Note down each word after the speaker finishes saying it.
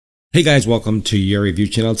Hey guys, welcome to your review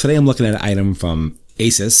channel. Today I'm looking at an item from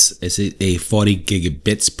ACASIS. It's a 40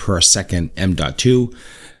 gigabits per second M.2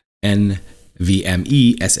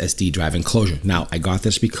 NVMe SSD drive enclosure. Now I got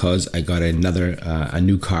this because I got a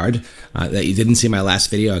new card that you didn't see in my last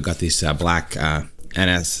video. I got this black I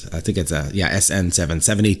think it's a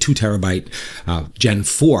SN770 2TB Gen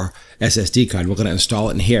 4 SSD card. We're going to install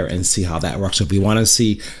it in here and see how that works. So if you want to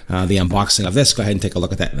see the unboxing of this, go ahead and take a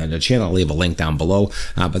look at that in the channel. I'll leave a link down below.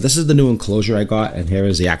 But this is the new enclosure I got, and here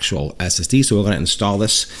is the actual SSD. So we're going to install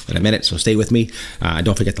this in a minute, so stay with me.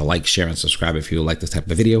 Don't forget to like, share, and subscribe if you like this type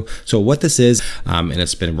of video. So what this is, and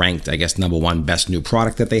it's been ranked, I guess, #1 best new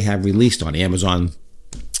product that they have released on Amazon.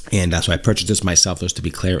 And so I purchased this myself, just to be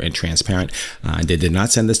clear and transparent. They did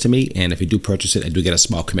not send this to me, and if you do purchase it, I do get a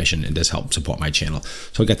small commission, and this helps support my channel.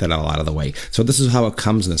 So I'll get that all out of the way. So this is how it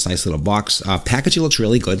comes in this nice little box. Packaging looks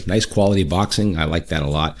really good, nice quality boxing. I like that a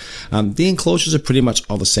lot. The enclosures are pretty much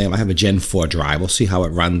all the same. I have a Gen 4 drive. We'll see how it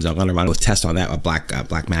runs. I'm going to run a test on that with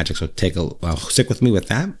Black Magic. So stick with me with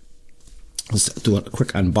that. Let's do a quick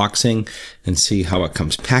unboxing and see how it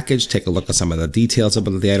comes packaged. Take a look at some of the details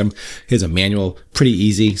about the item. Here's a manual, pretty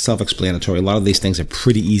easy, self-explanatory. A lot of these things are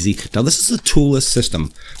pretty easy. Now this is a toolless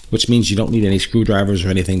system, which means you don't need any screwdrivers or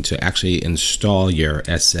anything to actually install your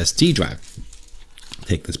SSD drive.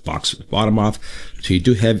 Take this box bottom off. So you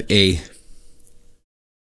do have this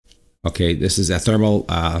is a thermal,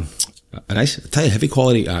 a nice, heavy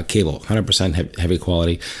quality cable, 100% heavy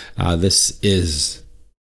quality. This is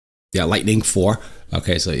Lightning 4.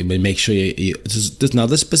 Okay, so you make sure now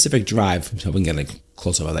this specific drive, so we can get a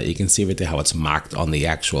close up of that. You can see right there how it's marked on the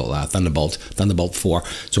actual Thunderbolt 4.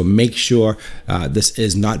 So make sure this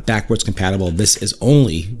is not backwards compatible. This is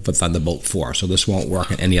only for Thunderbolt 4. So this won't work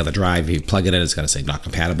on any other drive. If you plug it in, it's going to say not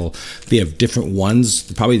compatible. They have different ones.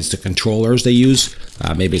 Probably it's the controllers they use.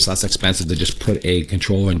 Maybe it's less expensive to just put a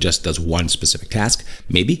controller and just does one specific task.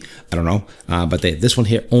 Maybe, I don't know. But this one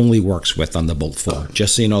here only works with Thunderbolt 4.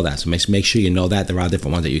 Just so you know that. So make sure you know that there are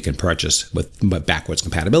different ones that you can purchase with backwards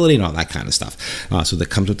compatibility and all that kind of stuff. So that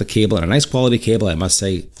comes with the cable, and a nice quality cable, I must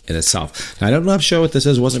say, in itself. Now, I'm not sure what this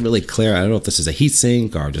is. It wasn't really clear. I don't know if this is a heat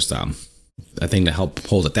sink or just a thing to help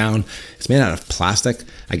hold it down. It's made out of plastic.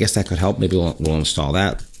 I guess that could help. Maybe we'll install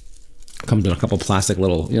that. Comes in a couple plastic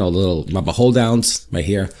little rubber hold downs right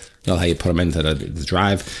here. You know how you put them into the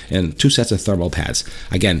drive, and 2 sets of thermal pads.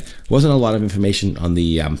 Again, wasn't a lot of information on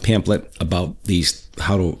the pamphlet about these,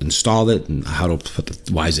 how to install it and how to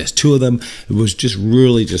put why is there's 2 of them. It was just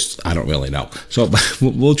really I don't really know. So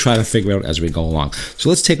we'll try to figure it out as we go along. So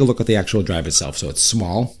let's take a look at the actual drive itself. So it's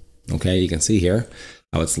small. Okay, you can see here.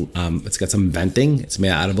 It's got some venting. It's made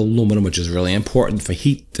out of aluminum, which is really important for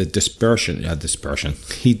heat distribution,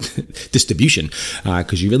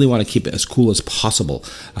 because you really want to keep it as cool as possible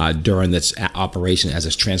during this operation as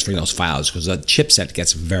it's transferring those files, because the chipset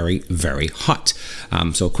gets very, very hot.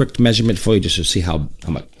 So a quick measurement for you just to see how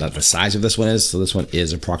much the size of this one is. So this one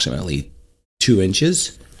is approximately 2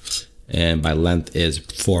 inches, and by length is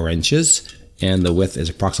 4 inches, and the width is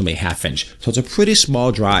approximately ½ inch. So it's a pretty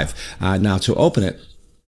small drive. Now to open it,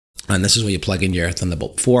 and this is where you plug in your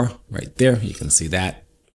Thunderbolt 4 right there. You can see that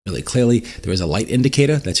really clearly. There is a light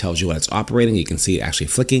indicator that tells you when it's operating. You can see it actually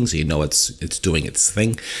flicking, so you know it's doing its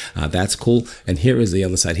thing. That's cool. And here is the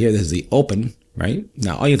other side here. This is the open, right?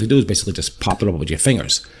 Now all you have to do is basically just pop it open with your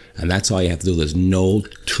fingers. And that's all you have to do. There's no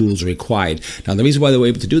tools required. Now the reason why they were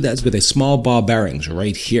able to do that is with a small ball bearings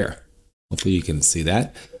right here. Hopefully you can see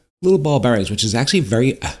that. Little ball bearings, which is actually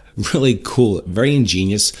really cool, very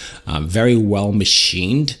ingenious, very well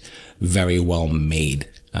machined, very well made.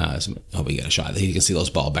 So I hope you get a shot. You can see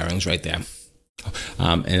those ball bearings right there.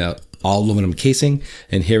 And all aluminum casing.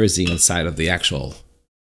 And here is the inside of the actual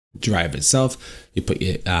drive itself. You put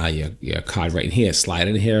your card right in here, slide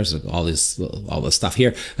it in here, so all this stuff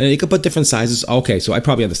here. And you can put different sizes. Okay, so I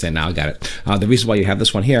probably understand now. I got it. The reason why you have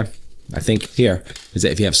this one here, I think here, is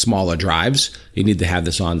that if you have smaller drives, you need to have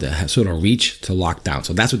this on to sort of reach to lock down.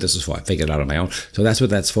 So that's what this is for. I figured it out on my own. So that's what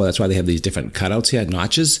that's for. That's why they have these different cutouts here,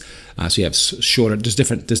 notches. So you have shorter, there's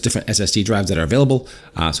different SSD drives that are available.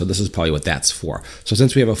 So this is probably what that's for. So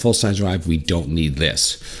since we have a full-size drive, we don't need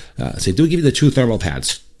this. So they do give you the 2 thermal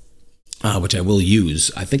pads, which I will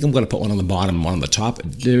use. I think I'm going to put one on the bottom and one on the top.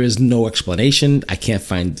 There is no explanation. I can't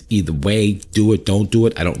find either way. Do it, don't do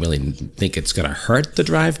it. I don't really think it's going to hurt the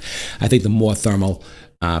drive. I think the more thermal,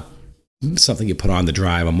 something you put on the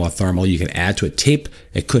drive, or more thermal you can add to a tape,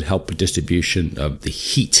 it could help with distribution of the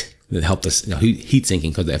heat that help this heat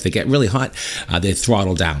sinking, because if they get really hot, they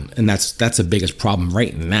throttle down, and that's the biggest problem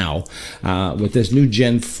right now. With this new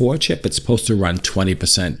Gen 4 chip, it's supposed to run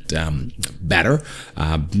 20% better,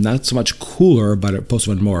 not so much cooler, but it's supposed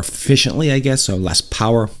to run more efficiently, I guess, so less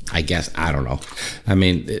power, I guess. I don't know. I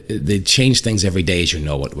mean, they change things every day, as you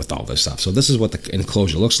know, with all this stuff. So this is what the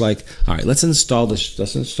enclosure looks like. All right, let's install this.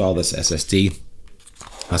 Let's install this SSD.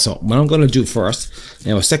 So what I'm going to do first,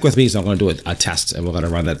 stick with me, so I'm going to do a test, and we're going to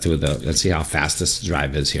run that through let's see how fast this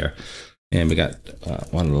drive is here. And we got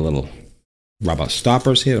one of the little rubber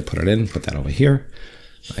stoppers here to put it in, put that over here,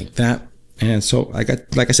 like that. And so I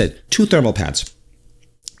got, like I said, 2 thermal pads.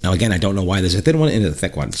 Now again, I don't know why there's a thin one and a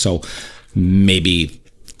thick one. So maybe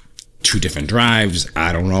 2 different drives,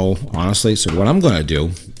 I don't know, honestly. So what I'm going to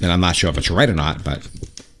do, and I'm not sure if it's right or not, but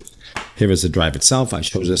here is the drive itself. I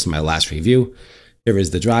showed this in my last review. Here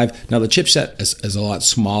is the drive. Now the chipset is a lot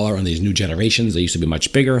smaller on these new generations. They used to be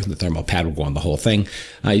much bigger. The thermal pad will go on the whole thing.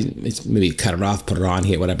 Maybe cut it off, put it on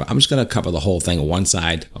here, whatever. I'm just going to cover the whole thing on one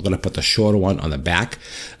side. I'm going to put the shorter one on the back.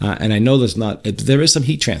 And I know there is some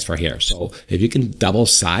heat transfer here. So if you can double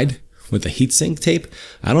side with the heatsink tape,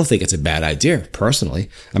 I don't think it's a bad idea,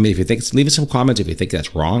 personally. I mean, if you think, leave us some comments if you think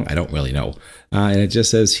that's wrong. I don't really know. And it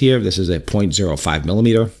just says here, this is a 0.05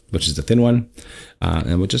 millimeter, which is the thin one.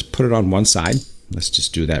 And we'll just put it on one side. Let's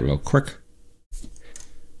just do that real quick.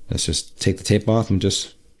 Let's just take the tape off and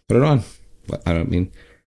just put it on. But I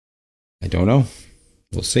don't know.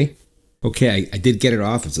 We'll see. Okay, I did get it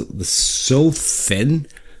off. It's so thin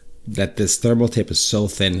that this thermal tape is so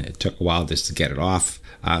thin. It took a while just to get it off.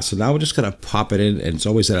 So now we're just going to pop it in, and it's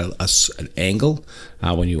always at an angle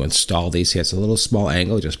when you install these here. It's a little small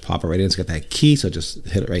angle. Just pop it right in. It's got that key, so just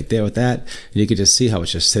hit it right there with that. And you can just see how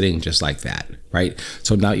it's just sitting just like that, right?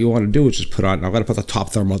 So now what you want to do is just put on, I'm going to put the top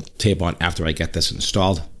thermal tape on after I get this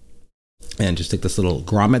installed. And just take this little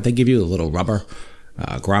grommet they give you, a little rubber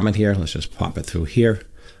grommet here. Let's just pop it through here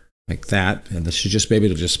like that. And this should just be able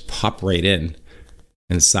to just pop right in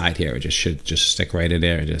inside here. It just should just stick right in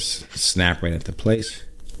there and just snap right into place,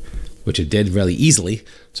 which it did really easily.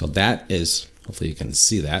 So that is, hopefully you can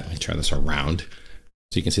see that. Let me turn this around.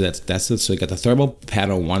 So you can see that's it. So you got the thermal pad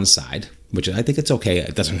on one side, which I think it's okay.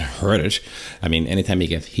 It doesn't hurt it. I mean, anytime you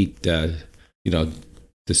get heat,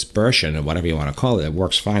 dispersion or whatever you want to call it, it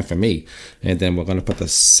works fine for me. And then we're going to put the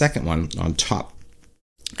second one on top.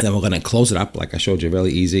 And then we're going to close it up like I showed you,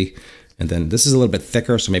 really easy. And then this is a little bit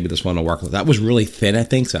thicker, so maybe this one will work. That was really thin, I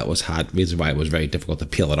think, so that was hard. Reason why it was very difficult to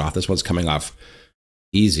peel it off. This one's coming off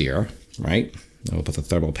easier, right? Then we'll put the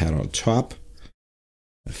thermal pad on top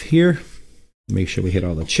of here. Make sure we hit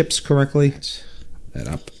all the chips correctly. That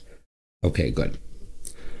up. Okay, good.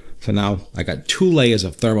 So now I got 2 layers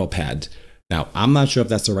of thermal pads. Now, I'm not sure if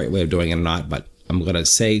that's the right way of doing it or not, but I'm going to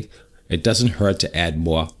say it doesn't hurt to add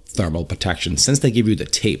more thermal protection. Since they give you the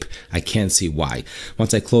tape, I can't see why.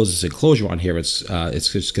 Once I close this enclosure on here, it's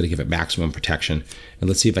just going to give it maximum protection. And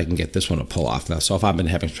let's see if I can get this one to pull off. Now, so if I've been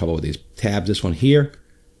having trouble with these tabs, this one here,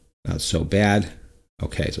 not so bad.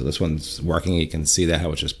 Okay, so this one's working. You can see that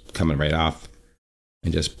how it's just coming right off.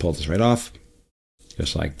 And just pull this right off,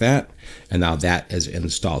 just like that. And now that is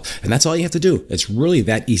installed. And that's all you have to do. It's really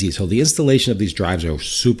that easy. So the installation of these drives are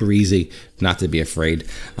super easy, not to be afraid.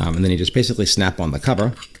 And then you just basically snap on the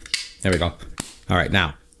cover. There we go. All right,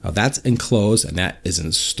 now that's enclosed and that is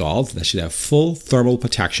installed. That should have full thermal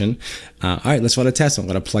protection. All right, let's run a test. I'm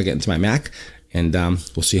going to plug it into my Mac, and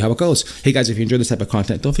we'll see how it goes. Hey guys, if you enjoyed this type of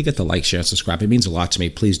content, don't forget to like, share, and subscribe. It means a lot to me.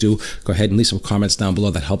 Please do go ahead and leave some comments down below.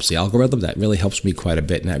 That helps the algorithm. That really helps me quite a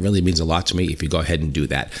bit, and that really means a lot to me if you go ahead and do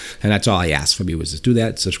that. And that's all I ask from you, is just do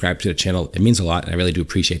that. Subscribe to the channel. It means a lot, and I really do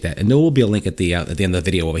appreciate that. And there will be a link at the end of the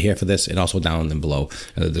video over here for this, and also down below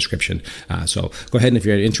in the description. So go ahead, and if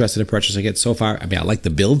you're interested in purchasing it, so far, I mean, I like the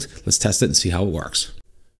build. Let's test it and see how it works.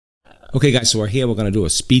 Okay guys, so we're here, we're going to do a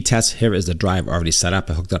speed test. Here is the drive already set up.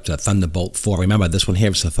 I hooked up to Thunderbolt 4. Remember, this one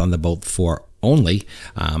here is the Thunderbolt 4 only.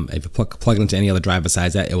 If you plug it into any other drive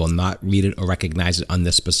besides that, it will not read it or recognize it on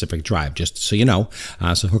this specific drive, just so you know.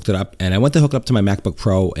 So hooked it up, and I went to hook it up to my MacBook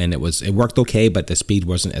Pro, and it worked okay, but the speed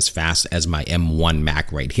wasn't as fast as my M1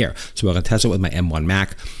 Mac right here. So we're going to test it with my M1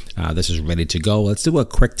 Mac. This is ready to go. Let's do a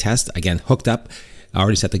quick test. Again, hooked up,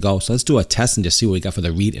 already set to go. So let's do a test and just see what we got for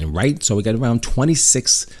the read and write. So we got around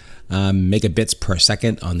 26 megabits per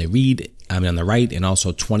second on the on the write, and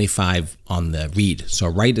also 25 on the read. So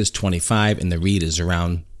write is 25 and the read is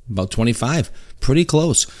around about 25. pretty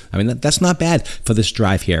close. I mean, that's not bad for this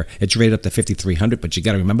drive here. It's rated up to 5300, but you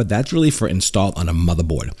got to remember that's really for installed on a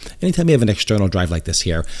motherboard. Anytime you have an external drive like this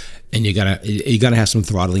here, and you're gonna have some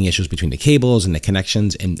throttling issues between the cables and the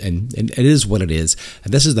connections, and it is what it is.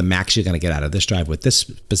 And this is the max you're gonna get out of this drive with this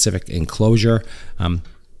specific enclosure.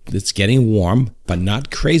 It's getting warm, but not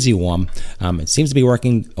crazy warm. It seems to be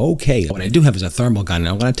working okay. What I do have is a thermal gun, and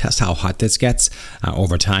I'm going to test how hot this gets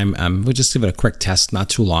over time. We'll just give it a quick test, not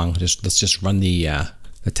too long. Let's just run the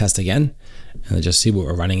test again, and just see what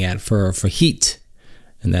we're running at for heat.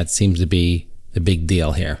 And that seems to be the big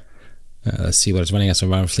deal here. Let's see what it's running at. So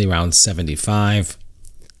roughly around 75.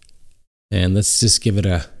 And let's just give it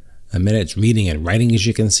a minute. It's reading and writing, as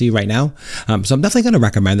you can see right now. So I'm definitely going to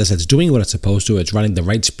recommend this. It's doing what it's supposed to. It's running, the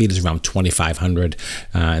write speed is around 2500,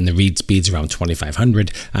 and the read speed is around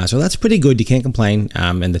 2500. So that's pretty good. You can't complain.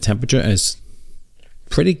 And the temperature is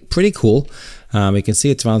pretty cool. You can see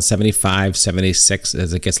it's around 75, 76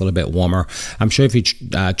 as it gets a little bit warmer. I'm sure if you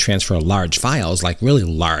transfer large files, like really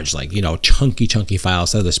large, like, you know, chunky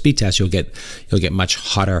files, so the speed test, you'll get much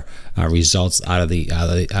hotter results out of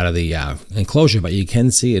the enclosure. But you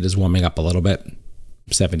can see it is warming up a little bit.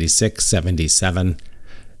 76, 77.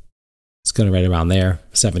 It's going right around there.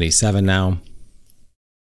 77 now.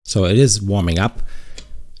 So it is warming up.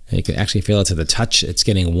 And you can actually feel it to the touch. It's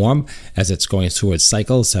getting warm as it's going through its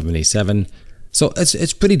cycle. 77. So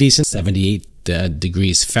it's pretty decent. 78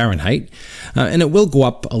 degrees Fahrenheit, and it will go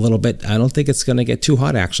up a little bit. I don't think it's going to get too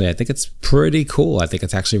hot. Actually, I think it's pretty cool. I think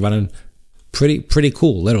it's actually running pretty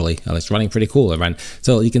cool. Literally, it's running pretty cool.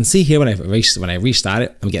 So you can see here when I restart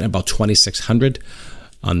it, I'm getting about 2600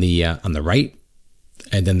 on the right.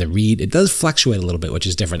 And then the read, it does fluctuate a little bit, which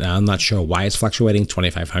is different. Now, I'm not sure why it's fluctuating.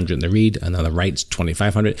 2500 in the read, and on the right, it's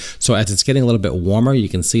 2500. So as it's getting a little bit warmer, you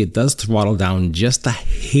can see it does throttle down just a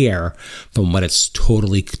hair from what it's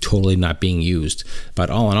totally not being used. But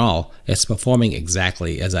all in all, it's performing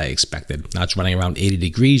exactly as I expected. Now it's running around 80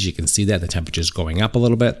 degrees. You can see that the temperature is going up a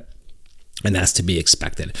little bit. And that's to be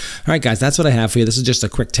expected. All right, guys, that's what I have for you. This is just a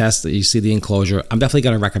quick test. You see the enclosure. I'm definitely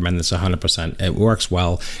going to recommend this 100%. It works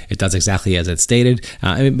well. It does exactly as it's stated.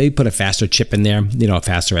 Maybe put a faster chip in there, you know, a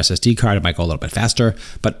faster SSD card. It might go a little bit faster,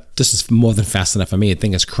 but this is more than fast enough for me. I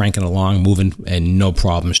think it's cranking along, moving, and no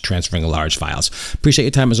problems transferring large files. Appreciate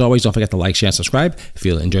your time as always. Don't forget to like, share, and subscribe. If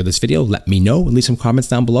you enjoyed this video, let me know and leave some comments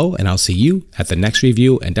down below, and I'll see you at the next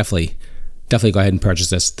review. And definitely go ahead and purchase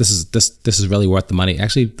this. This is really worth the money.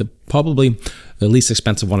 Actually, probably the least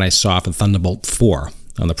expensive one I saw for Thunderbolt 4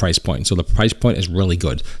 on the price point. So the price point is really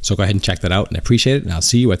good. So go ahead and check that out, and I appreciate it. And I'll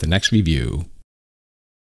see you at the next review.